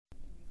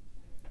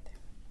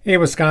Hey,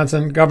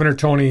 Wisconsin, Governor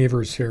Tony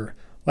Evers here.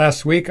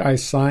 Last week I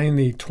signed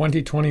the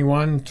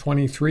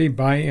 2021-23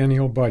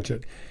 biennial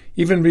budget.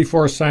 Even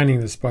before signing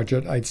this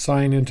budget, I'd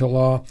signed into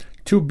law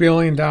 $2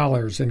 billion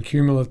in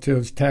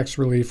cumulative tax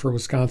relief for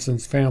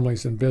Wisconsin's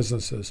families and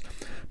businesses.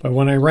 But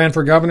when I ran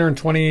for governor in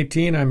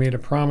 2018, I made a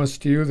promise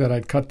to you that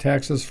I'd cut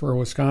taxes for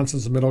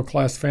Wisconsin's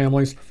middle-class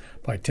families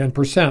by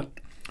 10%.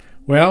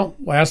 Well,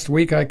 last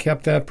week I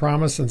kept that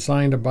promise and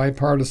signed a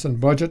bipartisan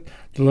budget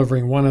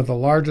delivering one of the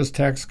largest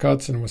tax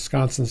cuts in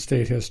Wisconsin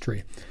state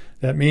history.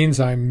 That means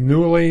I'm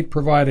newly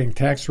providing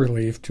tax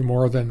relief to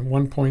more than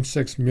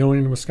 1.6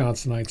 million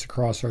Wisconsinites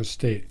across our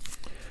state.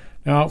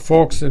 Now,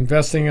 folks,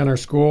 investing in our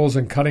schools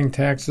and cutting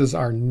taxes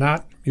are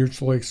not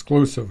mutually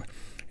exclusive,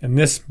 and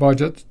this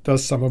budget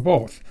does some of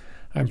both.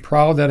 I'm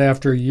proud that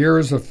after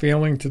years of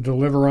failing to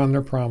deliver on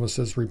their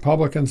promises,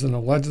 Republicans in the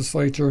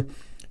legislature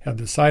have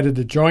decided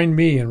to join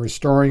me in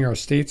restoring our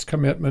state's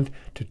commitment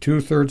to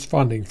two-thirds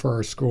funding for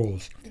our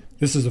schools.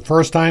 This is the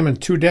first time in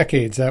 2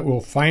 decades that we'll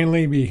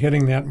finally be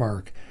hitting that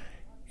mark.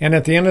 And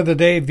at the end of the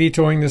day,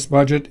 vetoing this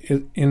budget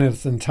in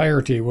its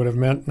entirety would have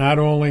meant not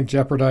only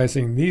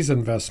jeopardizing these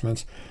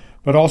investments,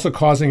 but also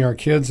causing our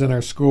kids and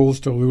our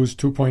schools to lose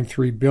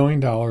 $2.3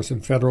 billion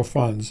in federal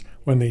funds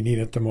when they need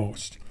it the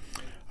most.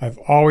 I've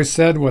always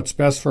said what's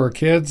best for our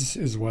kids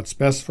is what's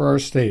best for our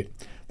state.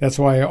 That's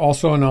why I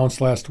also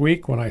announced last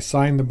week when I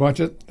signed the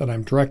budget that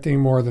I'm directing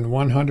more than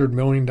 $100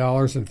 million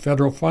in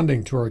federal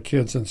funding to our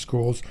kids and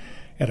schools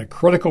at a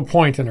critical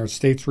point in our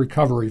state's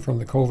recovery from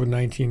the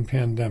COVID-19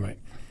 pandemic.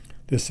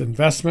 This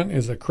investment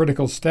is a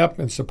critical step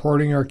in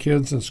supporting our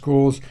kids and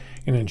schools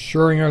and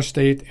ensuring our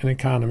state and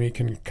economy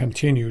can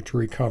continue to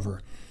recover.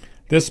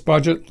 This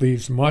budget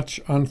leaves much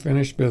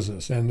unfinished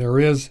business, and there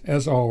is,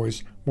 as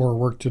always, more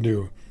work to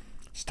do.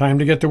 It's time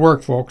to get to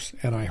work, folks,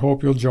 and I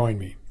hope you'll join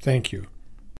me. Thank you.